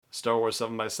Star Wars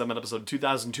 7 by 7 episode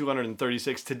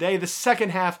 2236. Today, the second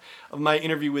half of my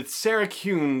interview with Sarah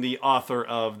Kuhn, the author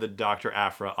of the Dr.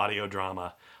 Aphra audio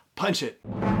drama. Punch it!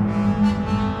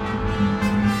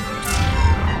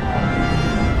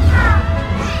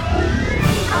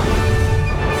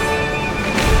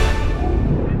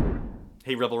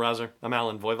 Hey Rebel Rouser, I'm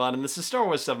Alan Voivod, and this is Star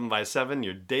Wars 7 by 7,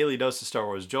 your daily dose of Star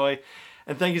Wars joy,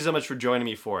 and thank you so much for joining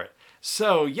me for it.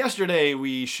 So, yesterday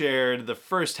we shared the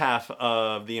first half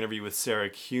of the interview with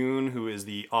Sarah Kuhn, who is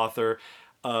the author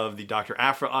of the Dr.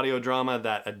 Aphra audio drama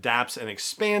that adapts and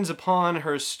expands upon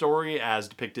her story as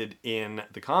depicted in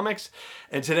the comics.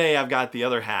 And today I've got the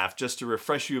other half. Just to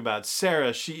refresh you about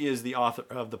Sarah, she is the author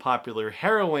of the popular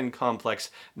Heroine Complex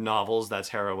novels. That's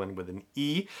heroine with an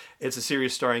E. It's a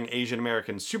series starring Asian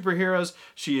American superheroes.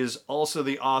 She is also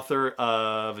the author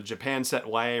of a Japan-set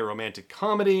YA romantic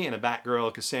comedy and a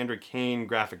Batgirl Cassandra Cain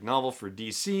graphic novel for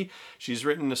DC. She's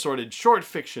written assorted short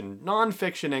fiction,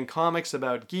 non-fiction, and comics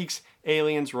about geeks,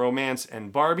 aliens, romance,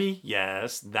 and Barbie.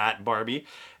 Yes, that Barbie.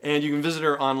 And you can visit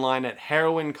her online at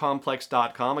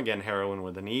heroinecomplex.com. Again, heroine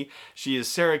with an E. She is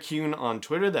Sarah Kuhn on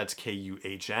Twitter. That's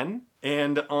Kuhn.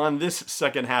 And on this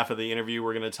second half of the interview,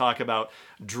 we're going to talk about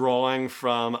drawing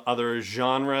from other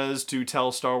genres to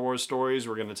tell Star Wars stories.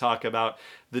 We're going to talk about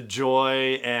the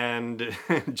joy and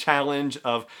challenge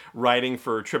of writing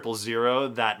for 000,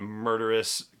 that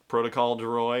murderous protocol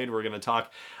droid. We're going to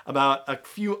talk about a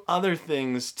few other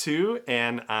things too,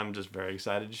 and I'm just very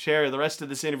excited to share the rest of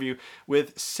this interview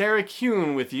with Sarah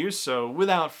Kuhn with you. So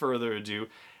without further ado,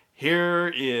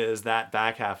 here is that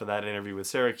back half of that interview with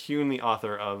Sarah Kuhn, the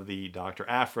author of the Dr.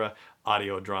 Aphra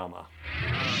audio drama.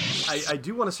 I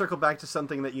do want to circle back to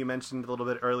something that you mentioned a little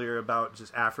bit earlier about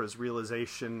just Aphra's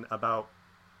realization about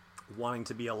wanting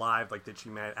to be alive, like that she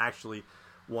might actually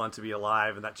want to be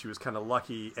alive and that she was kind of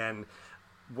lucky. And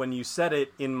when you said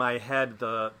it, in my head,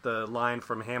 the line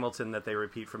from Hamilton that they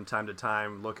repeat from time to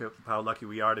time, "Look at how lucky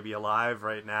we are to be alive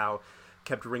right now,"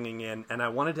 kept ringing in. And I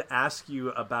wanted to ask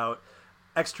you about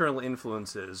external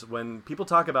influences. When people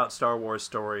talk about Star Wars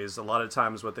stories, a lot of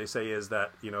times what they say is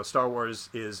that, Star Wars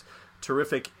is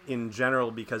terrific in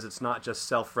general because it's not just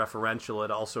self-referential,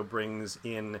 it also brings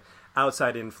in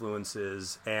outside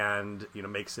influences and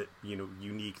makes it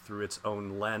unique through its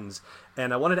own lens.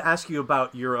 And I wanted to ask you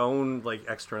about your own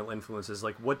external influences.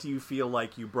 What do you feel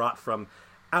like you brought from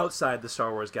outside the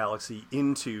Star Wars galaxy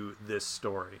into this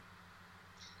story?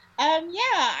 A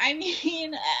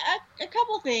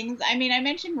couple things. I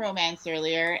mentioned romance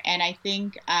earlier, and I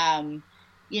think I'm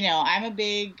a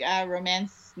big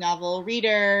romance novel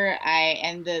reader.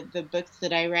 And the books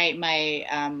that I write,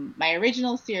 my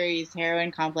original series,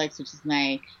 Heroine Complex, which is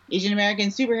my Asian American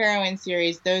superheroine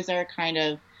series, those are kind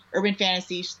of urban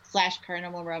fantasy /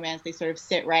 paranormal romance. They sort of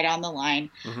sit right on the line.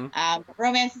 Mm-hmm.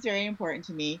 Romance is very important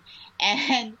to me,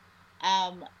 and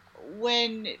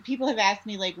when people have asked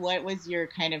me what was your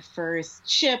kind of first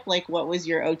ship, what was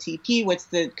your OTP, what's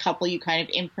the couple you kind of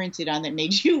imprinted on that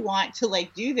made you want to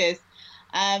do this,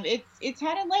 it's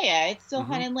Han and Leia. It's still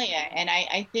mm-hmm. Han and Leia, and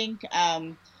I think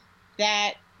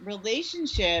that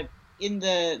relationship in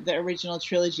the original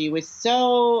trilogy was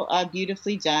so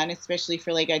beautifully done, especially for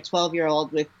a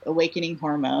 12-year-old with awakening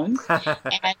hormones.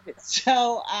 And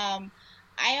so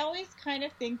I always kind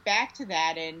of think back to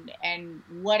that and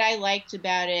what I liked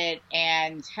about it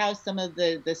and how some of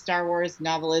the Star Wars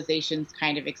novelizations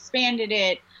kind of expanded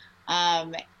it.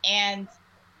 And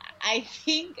I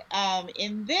think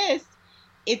in this,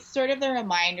 it's sort of the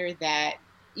reminder that,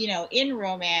 in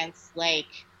romance,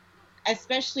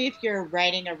 especially if you're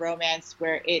writing a romance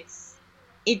where it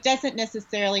doesn't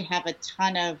necessarily have a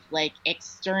ton of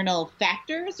external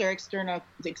factors or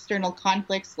external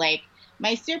conflicts.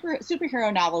 My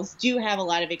superhero novels do have a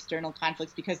lot of external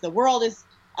conflicts because the world is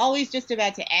always just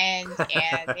about to end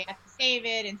and they have to save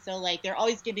it. And so they're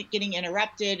always getting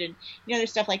interrupted and, there's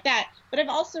stuff like that. But I've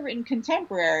also written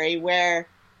contemporary where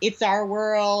it's our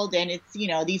world and it's,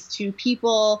 these two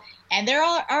people and there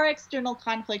are external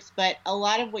conflicts, but a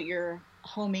lot of what you're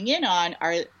homing in on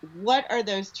are what are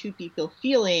those two people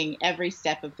feeling every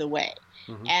step of the way.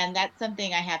 Mm-hmm. And that's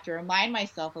something I have to remind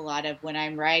myself a lot of when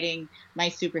I'm writing my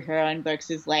superheroine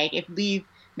books is if we've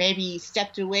maybe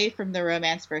stepped away from the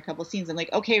romance for a couple scenes, I'm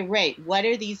okay, right, what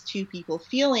are these two people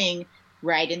feeling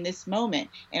right in this moment?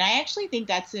 And I actually think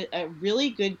that's a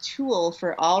really good tool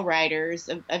for all writers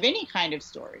of any kind of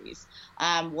stories.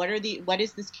 What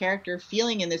is this character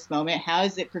feeling in this moment? How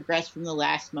has it progressed from the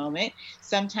last moment?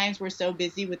 Sometimes we're so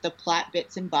busy with the plot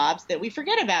bits and bobs that we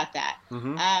forget about that.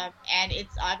 Mm-hmm. And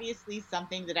it's obviously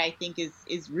something that I think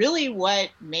is really what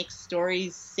makes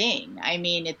stories sing.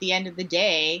 At the end of the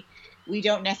day, we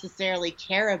don't necessarily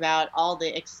care about all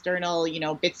the external,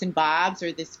 bits and bobs,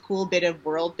 or this cool bit of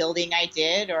world building I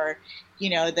did, or,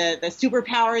 the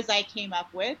superpowers I came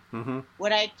up with. Mm-hmm.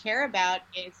 What I care about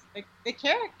is the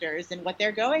characters and what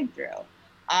they're going through.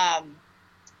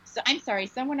 So I'm sorry,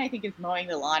 someone I think is mowing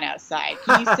the lawn outside.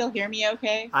 Can you still hear me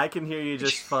okay? I can hear you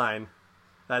just fine.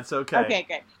 That's okay. Okay,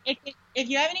 good. If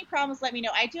you have any problems, let me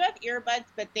know. I do have earbuds,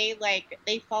 but they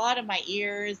fall out of my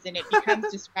ears and it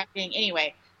becomes distracting.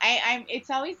 Anyway, it's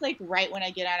always like right when I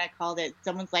get on a call that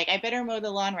someone's like, I better mow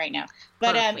the lawn right now.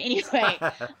 But anyway,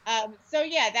 so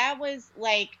yeah, that was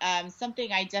like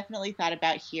something I definitely thought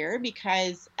about here,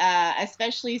 because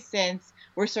especially since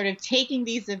we're sort of taking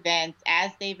these events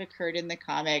as they've occurred in the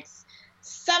comics,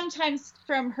 sometimes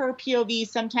from her POV,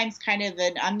 sometimes kind of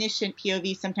an omniscient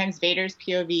POV, sometimes Vader's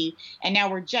POV, and now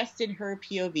we're just in her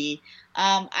POV.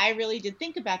 I really did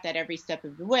think about that every step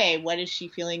of the way. What is she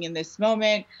feeling in this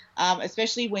moment?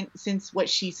 Especially since what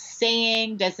she's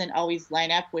saying doesn't always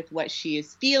line up with what she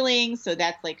is feeling. So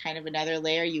that's like kind of another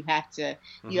layer you have to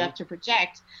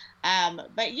project.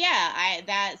 But yeah,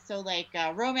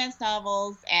 romance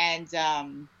novels, and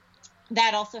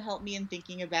that also helped me in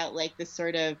thinking about like the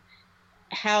sort of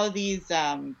how these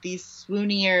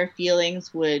swoonier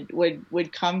feelings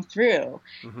would come through.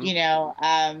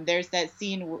 Mm-hmm. There's that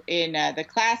scene in the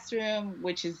classroom,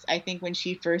 which is I think when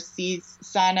she first sees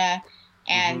Sana,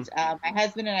 and my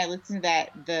husband and I listened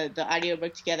to the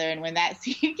audiobook together, and when that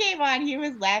scene came on, he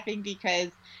was laughing because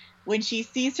when she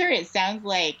sees her, it sounds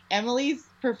like Emily's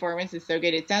performance is so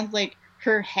good. It sounds like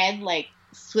her head like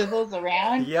swivels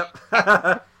around. Yep.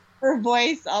 Her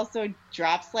voice also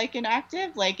drops like an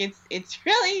octave. Like it's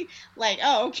really like,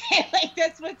 oh, okay, like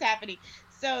that's what's happening.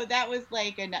 So that was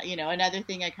like another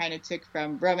thing I kind of took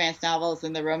from romance novels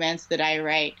and the romance that I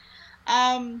write.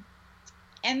 And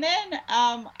then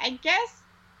I guess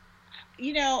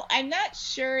I'm not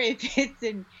sure if it's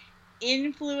an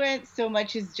influence so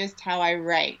much as just how I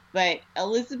write, but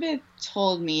Elizabeth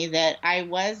told me that I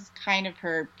was kind of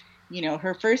her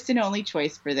first and only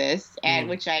choice for this, and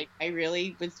which I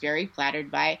really was very flattered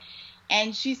by.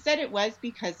 And she said it was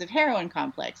because of Heroine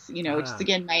Complex, which is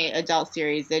again my adult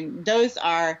series. And those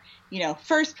are,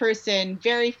 first person,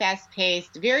 very fast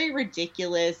paced, very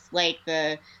ridiculous. Like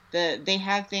they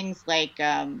have things like,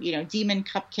 demon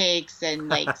cupcakes and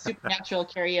like supernatural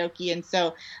karaoke. And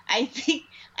so I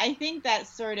think that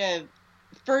sort of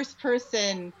first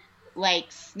person, like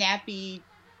snappy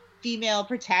female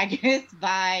protagonist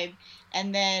vibe,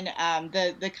 and then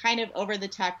the kind of over the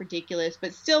top ridiculous,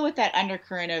 but still with that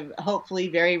undercurrent of hopefully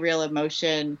very real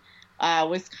emotion,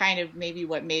 was kind of maybe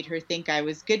what made her think I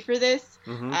was good for this.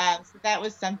 Mm-hmm. So that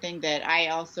was something that I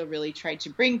also really tried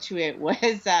to bring to it,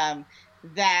 was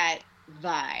that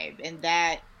vibe and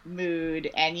that mood.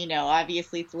 And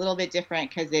obviously it's a little bit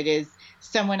different because it is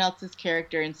someone else's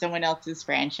character and someone else's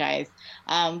franchise,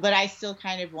 but I still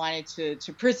kind of wanted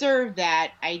to preserve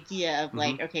that idea of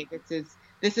like, okay,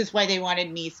 this is why they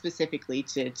wanted me specifically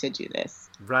to do this.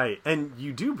 Right, and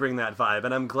you do bring that vibe,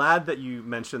 and I'm glad that you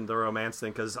mentioned the romance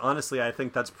thing, because honestly I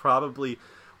think that's probably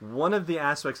one of the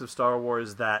aspects of Star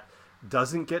Wars that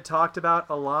doesn't get talked about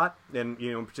a lot, and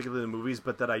particularly in the movies,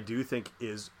 but that I do think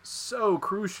is so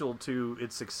crucial to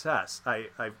its success. I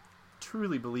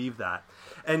truly believe that.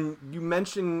 And you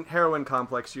mentioned Heroine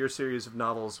Complex, your series of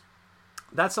novels.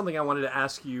 That's something I wanted to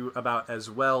ask you about as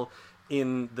well,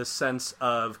 in the sense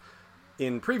of,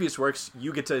 in previous works,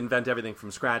 you get to invent everything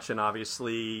from scratch, and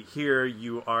obviously here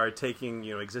you are taking,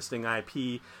 existing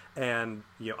IP, and,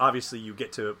 obviously you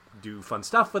get to do fun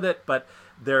stuff with it, but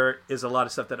there is a lot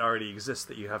of stuff that already exists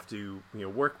that you have to,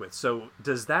 work with. So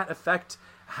does that affect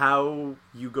how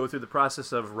you go through the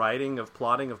process of writing, of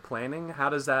plotting, of planning? How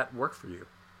does that work for you?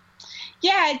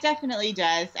 Yeah, it definitely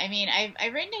does. I mean,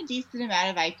 I've written a decent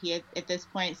amount of IP at this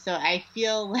point, so I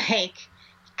feel like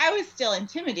I was still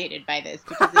intimidated by this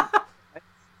because it's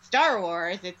Star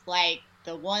Wars. It's like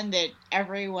the one that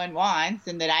everyone wants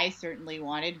and that I certainly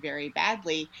wanted very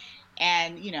badly.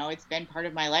 And, it's been part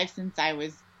of my life since I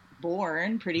was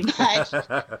born, pretty much.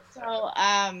 So,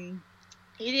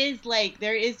 it is like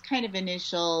there is kind of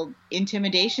initial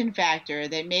intimidation factor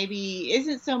that maybe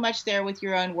isn't so much there with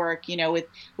your own work,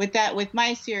 with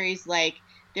my series. Like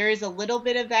there is a little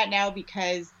bit of that now,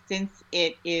 because since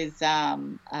it is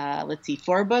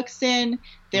 4 books in,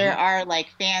 there are like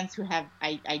fans who have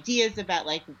ideas about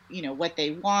like what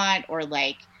they want, or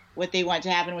like what they want to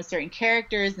happen with certain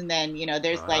characters, and then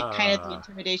there's like kind of the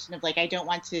intimidation of like I don't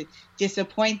want to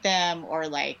disappoint them, or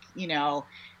like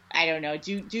I don't know,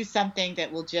 do something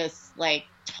that will just like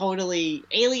totally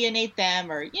alienate them,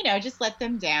 or, just let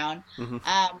them down.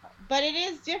 But it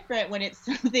is different when it's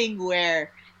something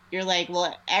where you're like,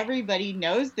 well, everybody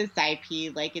knows this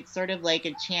IP. Like, it's sort of like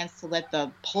a chance to let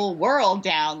the whole world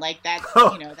down. Like, that's,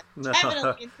 Oh, you know, that's no.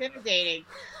 definitely intimidating.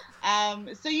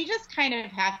 So you just kind of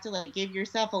have to like give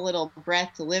yourself a little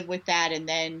breath to live with that, and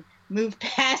then move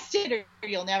past it, or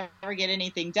you'll never get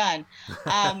anything done.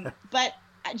 But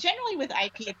generally with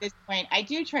IP at this point, I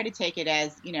do try to take it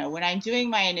as, you know, when I'm doing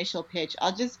my initial pitch,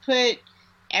 I'll just put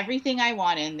everything I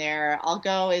want in there. I'll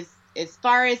go as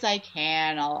far as I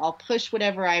can. I'll push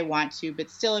whatever I want to, but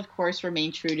still, of course,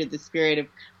 remain true to the spirit of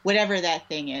whatever that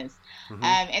thing is. Mm-hmm.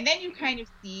 And then you kind of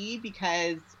see,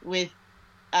 because with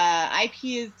IP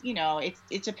is, you know,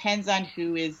 it depends on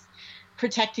who is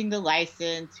protecting the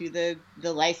license, who the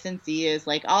licensee is,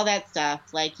 like all that stuff.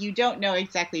 Like, you don't know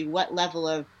exactly what level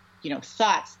of, you know,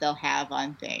 thoughts they'll have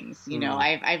on things. You know,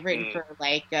 I've written for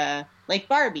like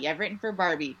Barbie. I've written for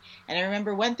Barbie, and I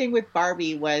remember one thing with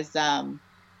Barbie was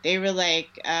they were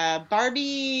like,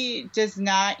 Barbie does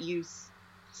not use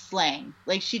slang.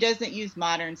 Like, she doesn't use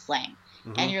modern slang.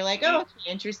 Mm-hmm. And you're like, oh,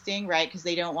 okay, interesting, right? Because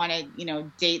they don't want to, you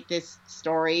know, date this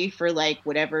story for like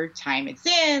whatever time it's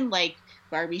in. Like,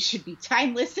 Barbie should be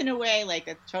timeless in a way. Like,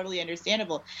 that's totally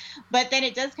understandable. But then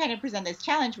it does kind of present this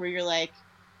challenge where you're like,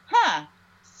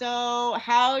 so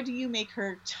how do you make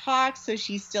her talk so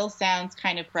she still sounds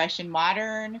kind of fresh and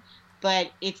modern, but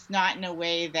it's not in a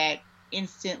way that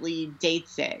instantly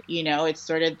dates it? You know, it's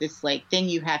sort of this like thing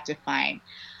you have to find.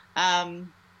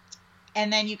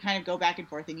 And then you kind of go back and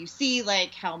forth, and you see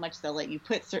like how much they'll let you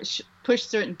push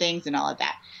certain things and all of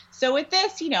that. So with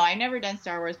this, you know, I've never done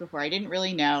Star Wars before. I didn't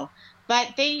really know.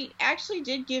 But they actually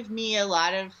did give me a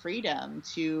lot of freedom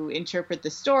to interpret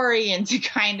the story and to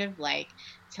kind of like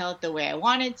tell it the way I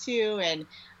wanted to. And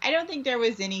I don't think there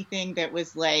was anything that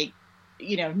was like,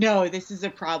 you know, no, this is a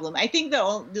problem. I think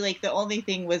the only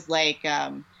thing was like,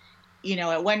 you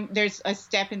know, there's a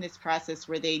step in this process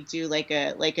where they do like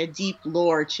a deep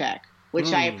lore check,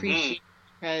 which I appreciate,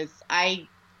 because I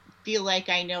feel like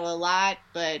I know a lot,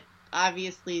 but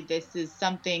obviously this is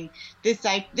something,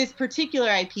 this particular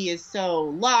IP is so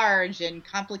large and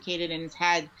complicated and has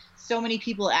had so many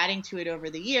people adding to it over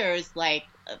the years. Like,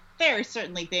 there are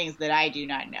certainly things that I do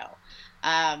not know.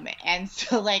 And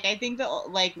so like, I think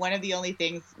one of the only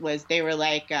things was they were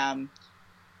like,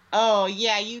 oh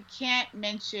yeah, you can't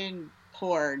mention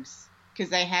porgs,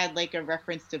 because I had like a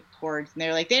reference to porgs, and they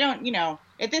were like, they don't, you know,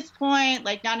 at this point,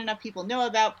 like not enough people know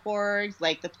about porgs.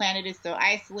 Like, the planet is so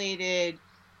isolated,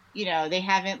 you know, they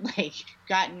haven't like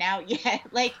gotten out yet.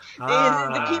 Like,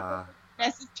 the people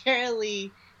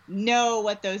necessarily know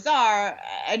what those are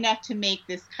enough to make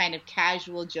this kind of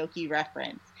casual, jokey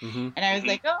reference. Mm-hmm. And I was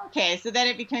like, oh, okay. So then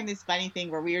it became this funny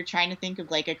thing where we were trying to think of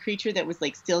like a creature that was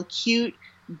like still cute,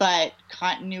 but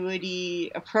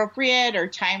continuity appropriate or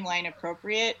timeline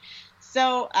appropriate.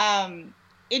 So,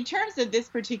 in terms of this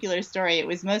particular story, it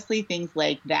was mostly things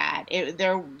like that.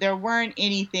 There weren't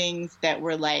any things that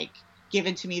were like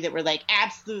given to me that were like,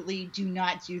 absolutely do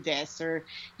not do this, or,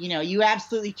 you know, you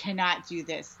absolutely cannot do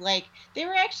this. Like, they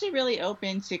were actually really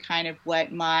open to kind of what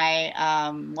my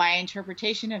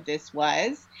interpretation of this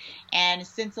was. And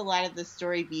since a lot of the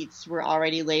story beats were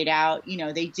already laid out, you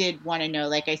know, they did want to know,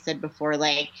 like I said before,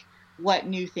 like, what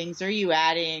new things are you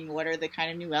adding? What are the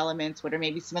kind of new elements? What are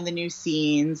maybe some of the new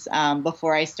scenes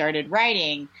before I started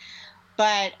writing?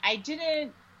 But I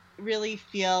didn't really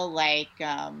feel like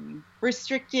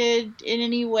restricted in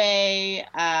any way.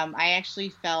 I actually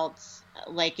felt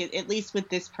like, at least with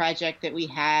this project, that we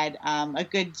had a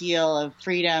good deal of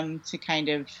freedom to kind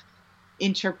of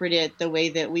interpret it the way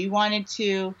that we wanted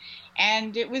to.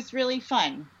 And it was really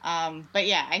fun. But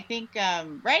yeah, I think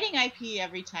writing IP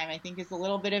every time, I think, is a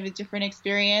little bit of a different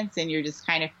experience. And you're just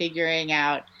kind of figuring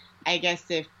out, I guess,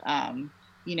 if,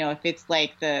 you know, if it's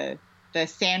like the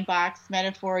sandbox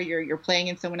metaphor, you're playing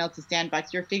in someone else's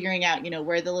sandbox, you're figuring out, you know,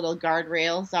 where the little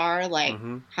guardrails are, like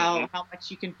how much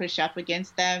you can push up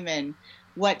against them, and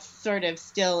what's sort of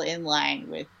still in line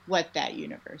with what that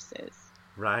universe is.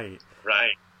 Right.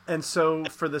 And so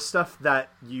for the stuff that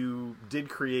you did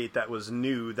create that was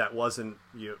new, that wasn't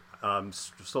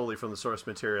solely from the source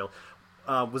material,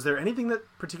 was there anything that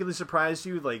particularly surprised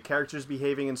you, like characters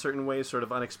behaving in certain ways, sort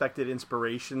of unexpected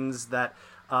inspirations that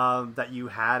you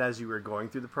had as you were going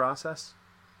through the process?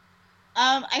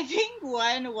 I think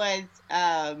one was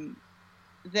that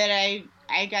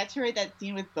I got to write that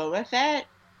scene with Boba Fett.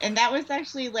 And that was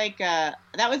actually like that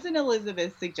was an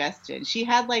Elizabeth suggestion. She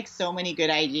had like so many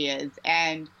good ideas.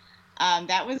 And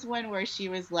that was one where she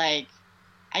was like,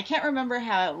 I can't remember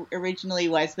how it originally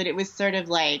was, but it was sort of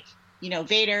like,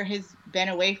 Vader has been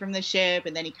away from the ship,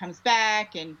 and then he comes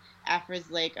back, and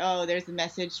Aphra's like, oh, there's a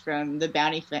message from the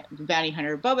bounty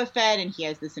hunter Boba Fett, and he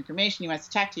has this information, he wants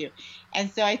to talk to you.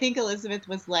 And so I think Elizabeth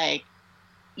was like,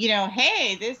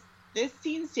 hey, this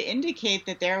seems to indicate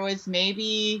that there was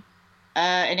maybe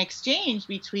an exchange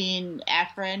between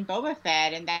Aphra and Boba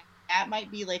Fett, and that might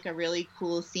be like a really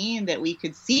cool scene that we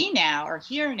could see now or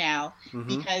hear now,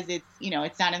 because it's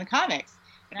it's not in the comics.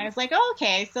 And I was like, oh,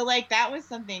 okay, so like that was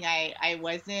something I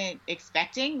wasn't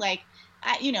expecting. Like,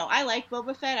 I like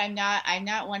Boba Fett. I'm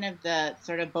not one of the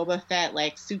sort of Boba Fett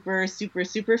like super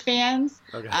fans.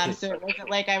 Okay. So it wasn't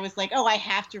like I was like, oh, I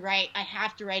have to write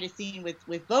a scene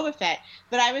with Boba Fett.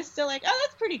 But I was still like, oh,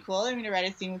 that's pretty cool. I'm going to write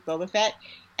a scene with Boba Fett.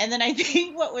 And then I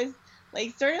think what was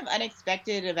like sort of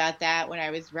unexpected about that when I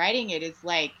was writing it is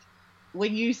like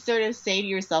when you sort of say to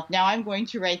yourself, now I'm going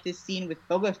to write this scene with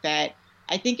Boba Fett.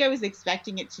 I think I was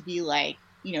expecting it to be like,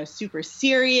 super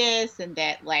serious, and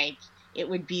that like it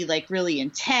would be like really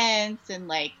intense and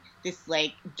like this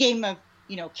like game of,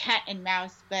 cat and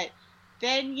mouse. But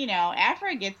then,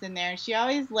 Aphra gets in there and she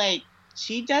always like,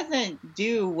 she doesn't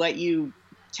do what you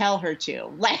tell her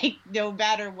to, like, no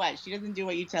matter what, she doesn't do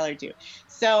what you tell her to.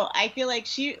 So I feel like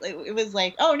it was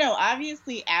like, oh no,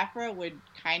 obviously Aphra would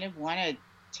kind of want to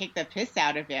take the piss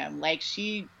out of him. Like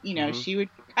she would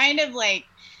kind of like,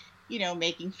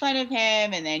 making fun of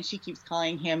him, and then she keeps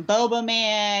calling him Boba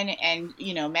Man and,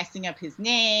 messing up his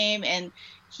name, and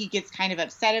he gets kind of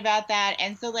upset about that.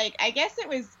 And so like, I guess it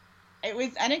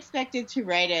was unexpected to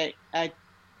write a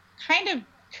kind of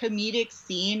comedic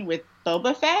scene with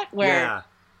Boba Fett where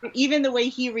even the way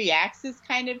he reacts is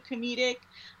kind of comedic.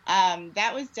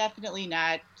 That was definitely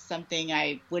not something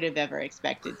I would have ever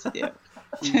expected to do.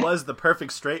 He was the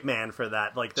perfect straight man for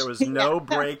that. Like, there was no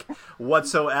break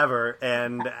whatsoever,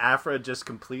 and Aphra just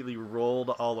completely rolled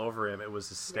all over him. It was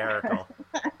hysterical.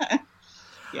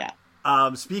 Yeah.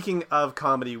 Speaking of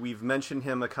comedy, we've mentioned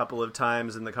him a couple of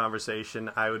times in the conversation.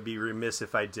 I would be remiss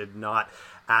if I did not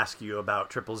ask you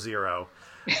about 000.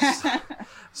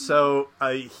 So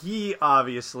he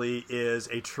obviously is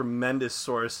a tremendous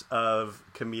source of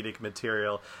comedic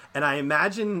material, and I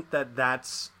imagine that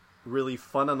that's really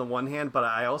fun on the one hand, but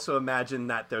I also imagine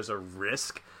that there's a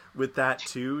risk with that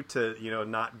too, to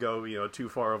not go too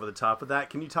far over the top of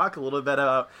that. Can you talk a little bit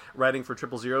about writing for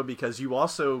 000, because you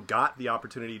also got the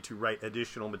opportunity to write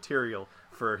additional material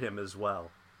for him as well?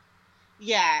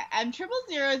 Yeah, 000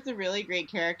 is a really great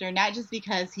character, not just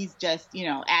because he's just,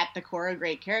 at the core a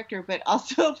great character, but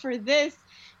also for this,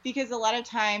 because a lot of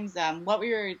times what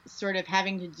we were sort of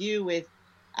having to do with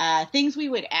things we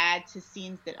would add to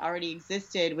scenes that already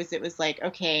existed was, it was like,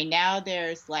 okay, now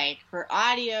there's like, for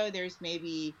audio, there's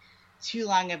maybe too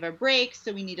long of a break,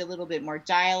 so we need a little bit more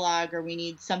dialogue, or we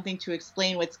need something to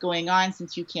explain what's going on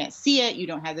since you can't see it, you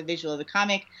don't have the visual of the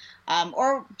comic,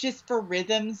 or just for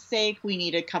rhythm's sake, we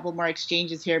need a couple more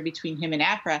exchanges here between him and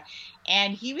Aphra.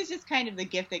 And he was just kind of the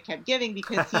gift that kept giving,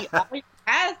 because he always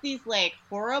has these like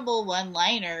horrible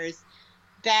one-liners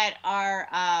that are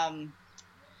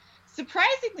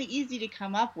surprisingly easy to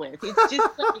come up with. It's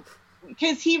just like,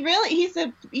 because he's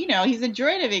a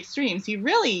droid of extremes. He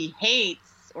really hates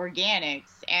organics,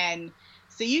 and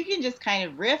so you can just kind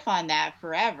of riff on that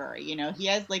forever. He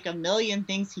has like a million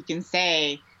things he can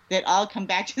say that all come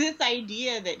back to this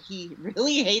idea that he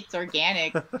really hates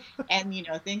organics and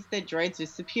thinks that droids are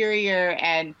superior.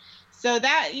 And so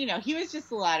that he was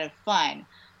just a lot of fun.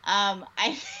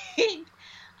 I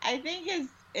think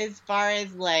as far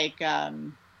as like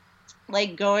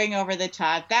going over the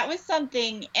top, that was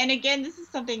something, and again, this is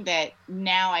something that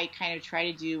now I kind of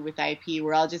try to do with IP,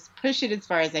 where I'll just push it as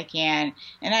far as I can,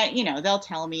 and they'll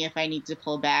tell me if I need to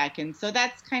pull back, and so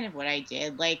that's kind of what I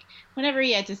did. Like, whenever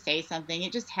he had to say something,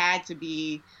 it just had to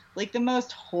be like the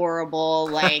most horrible,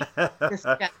 like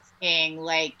disgusting,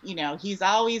 like, he's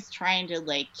always trying to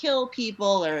like kill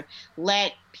people, or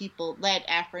let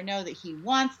Aphra know that he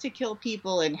wants to kill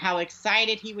people, and how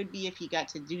excited he would be if he got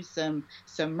to do some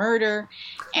murder.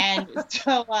 And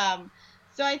so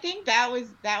I think that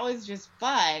was just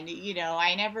fun.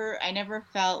 I never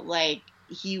felt like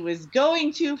he was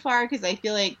going too far, because I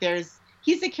feel like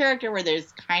he's a character where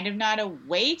there's kind of not a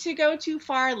way to go too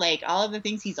far. Like, all of the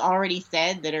things he's already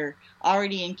said that are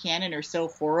already in canon are so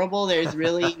horrible. There's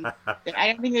really, I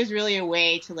don't think there's really a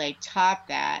way to like top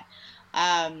that.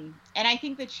 And I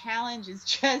think the challenge is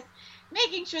just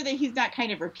making sure that he's not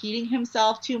kind of repeating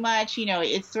himself too much.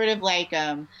 It's sort of like,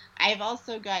 I've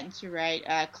also gotten to write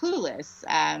Clueless,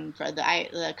 for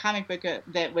the comic book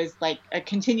that was like a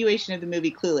continuation of the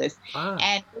movie Clueless.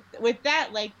 And with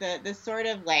that, like the sort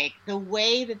of like the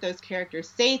way that those characters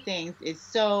say things is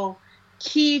so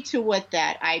key to what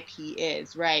that IP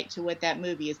is, right? To what that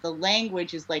movie is. The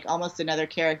language is like almost another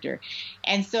character.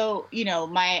 And so, you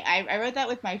know, I wrote that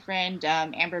with my friend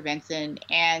Amber Benson,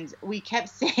 and we kept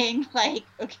saying like,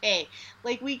 okay,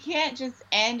 like we can't just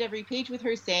end every page with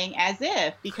her saying as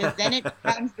if, because then it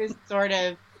becomes this sort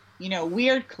of, you know,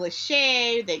 weird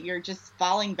cliche that you're just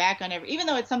falling back on even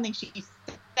though it's something she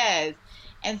says.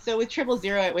 And so with 000,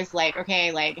 it was like,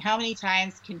 okay, like how many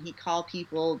times can he call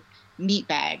people meat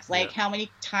bags? Like how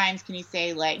many times can you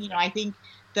say, like, you know, I think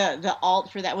the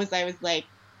alt for that was, I was like,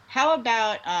 how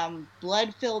about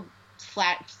blood filled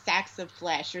flat sacks of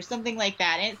flesh or something like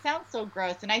that? And it sounds so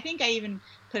gross. And I think I even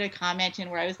put a comment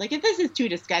in where I was like, if this is too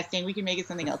disgusting, we can make it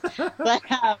something else.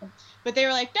 But they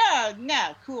were like,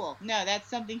 no, cool, no, that's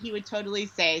something he would totally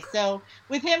say. So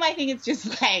with him, I think it's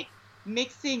just like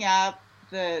mixing up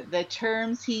the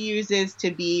terms he uses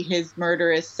to be his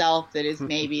murderous self that is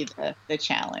maybe the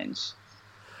challenge.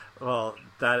 Well,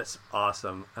 that is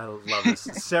awesome. I love this.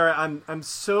 Sarah, I'm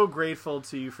so grateful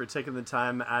to you for taking the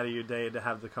time out of your day to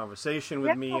have the conversation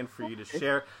with me and for you to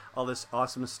share all this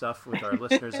awesome stuff with our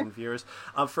listeners and viewers.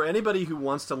 For anybody who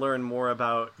wants to learn more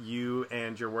about you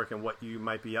and your work and what you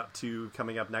might be up to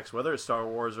coming up next, whether it's Star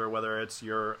Wars or whether it's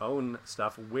your own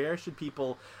stuff, where should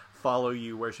people follow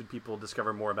you? Where should people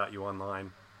discover more about you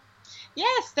online?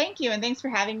 Yes, thank you, and thanks for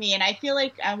having me. And I feel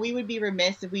like we would be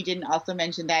remiss if we didn't also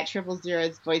mention that 000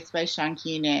 is voiced by Sean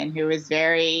Keenan, who is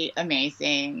very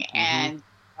amazing. Mm-hmm. And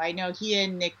I know he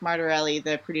and Nick Martorelli,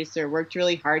 the producer, worked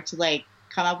really hard to like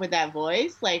come up with that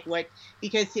voice,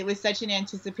 because it was such an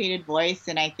anticipated voice.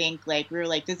 And I think like we were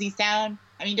like, does he sound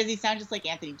just like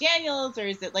Anthony Daniels, or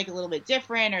is it like a little bit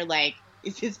different, or like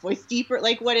is his voice deeper?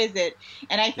 Like, what is it?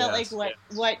 And I felt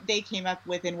what they came up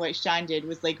with and what Sean did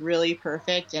was like really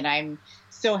perfect. And I'm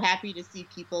so happy to see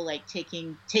people like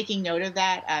taking note of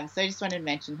that. So I just wanted to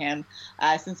mention him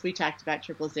since we talked about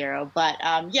 000. But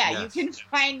you can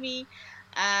find me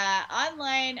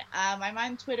online. I'm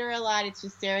on Twitter a lot. It's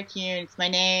just Sarah Kuhn. It's my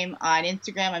name. On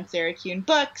Instagram, I'm Sarah Kuhn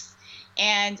Books.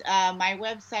 And my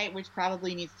website, which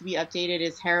probably needs to be updated,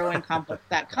 is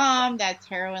heroinecomplex.com. That's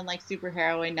heroin like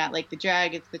superheroine, not like the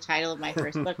drug. It's the title of my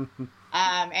first book.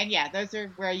 And yeah, those are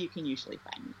where you can usually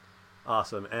find me.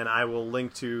 Awesome. And I will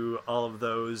link to all of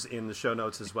those in the show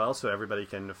notes as well, so everybody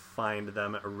can find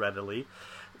them readily.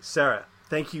 Sarah,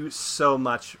 thank you so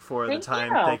much for the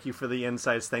time. Thank you for the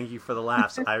insights. Thank you for the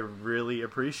laughs. I really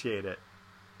appreciate it.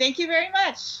 Thank you very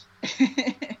much.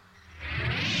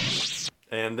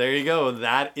 And there you go.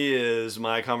 That is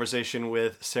my conversation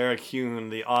with Sarah Kuhn,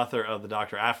 the author of the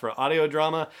Dr. Aphra audio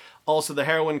drama, also the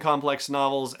Heroine Complex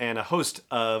novels, and a host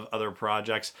of other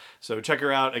projects. So check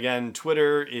her out. Again,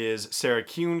 Twitter is Sarah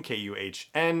Kuhn, Kuhn,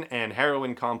 and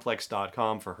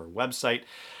heroinecomplex.com for her website.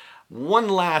 One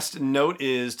last note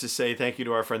is to say thank you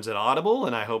to our friends at Audible,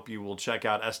 and I hope you will check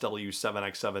out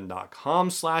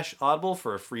sw7x7.com/Audible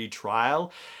for a free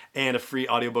trial and a free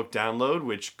audiobook download,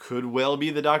 which could well be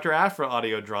the Dr. Aphra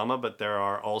audio drama, but there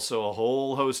are also a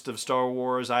whole host of Star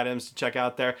Wars items to check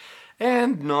out there,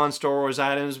 and non-Star Wars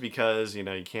items, because, you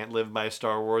know, you can't live by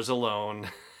Star Wars alone.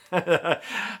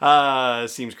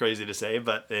 Seems crazy to say,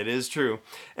 but it is true.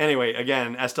 Anyway,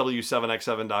 again,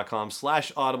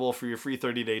 sw7x7.com/Audible for your free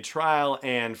 30-day trial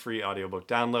and free audiobook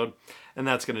download. And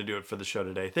that's going to do it for the show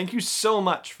today. Thank you so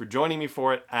much for joining me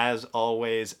for it, as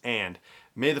always, and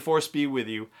may the Force be with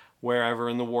you wherever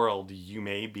in the world you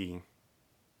may be.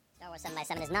 Star Wars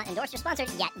 7x7 is not endorsed or sponsored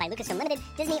yet by Lucasfilm Limited,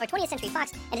 Disney, or 20th Century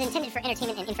Fox, and is intended for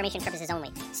entertainment and information purposes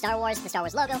only. Star Wars, the Star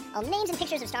Wars logo, all names and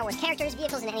pictures of Star Wars characters,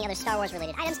 vehicles, and any other Star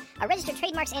Wars-related items are registered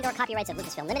trademarks and/or copyrights of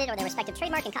Lucasfilm Limited or their respective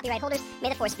trademark and copyright holders. May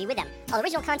the Force be with them. All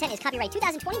original content is copyright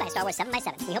 2020 by Star Wars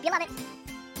 7x7. We hope you love it.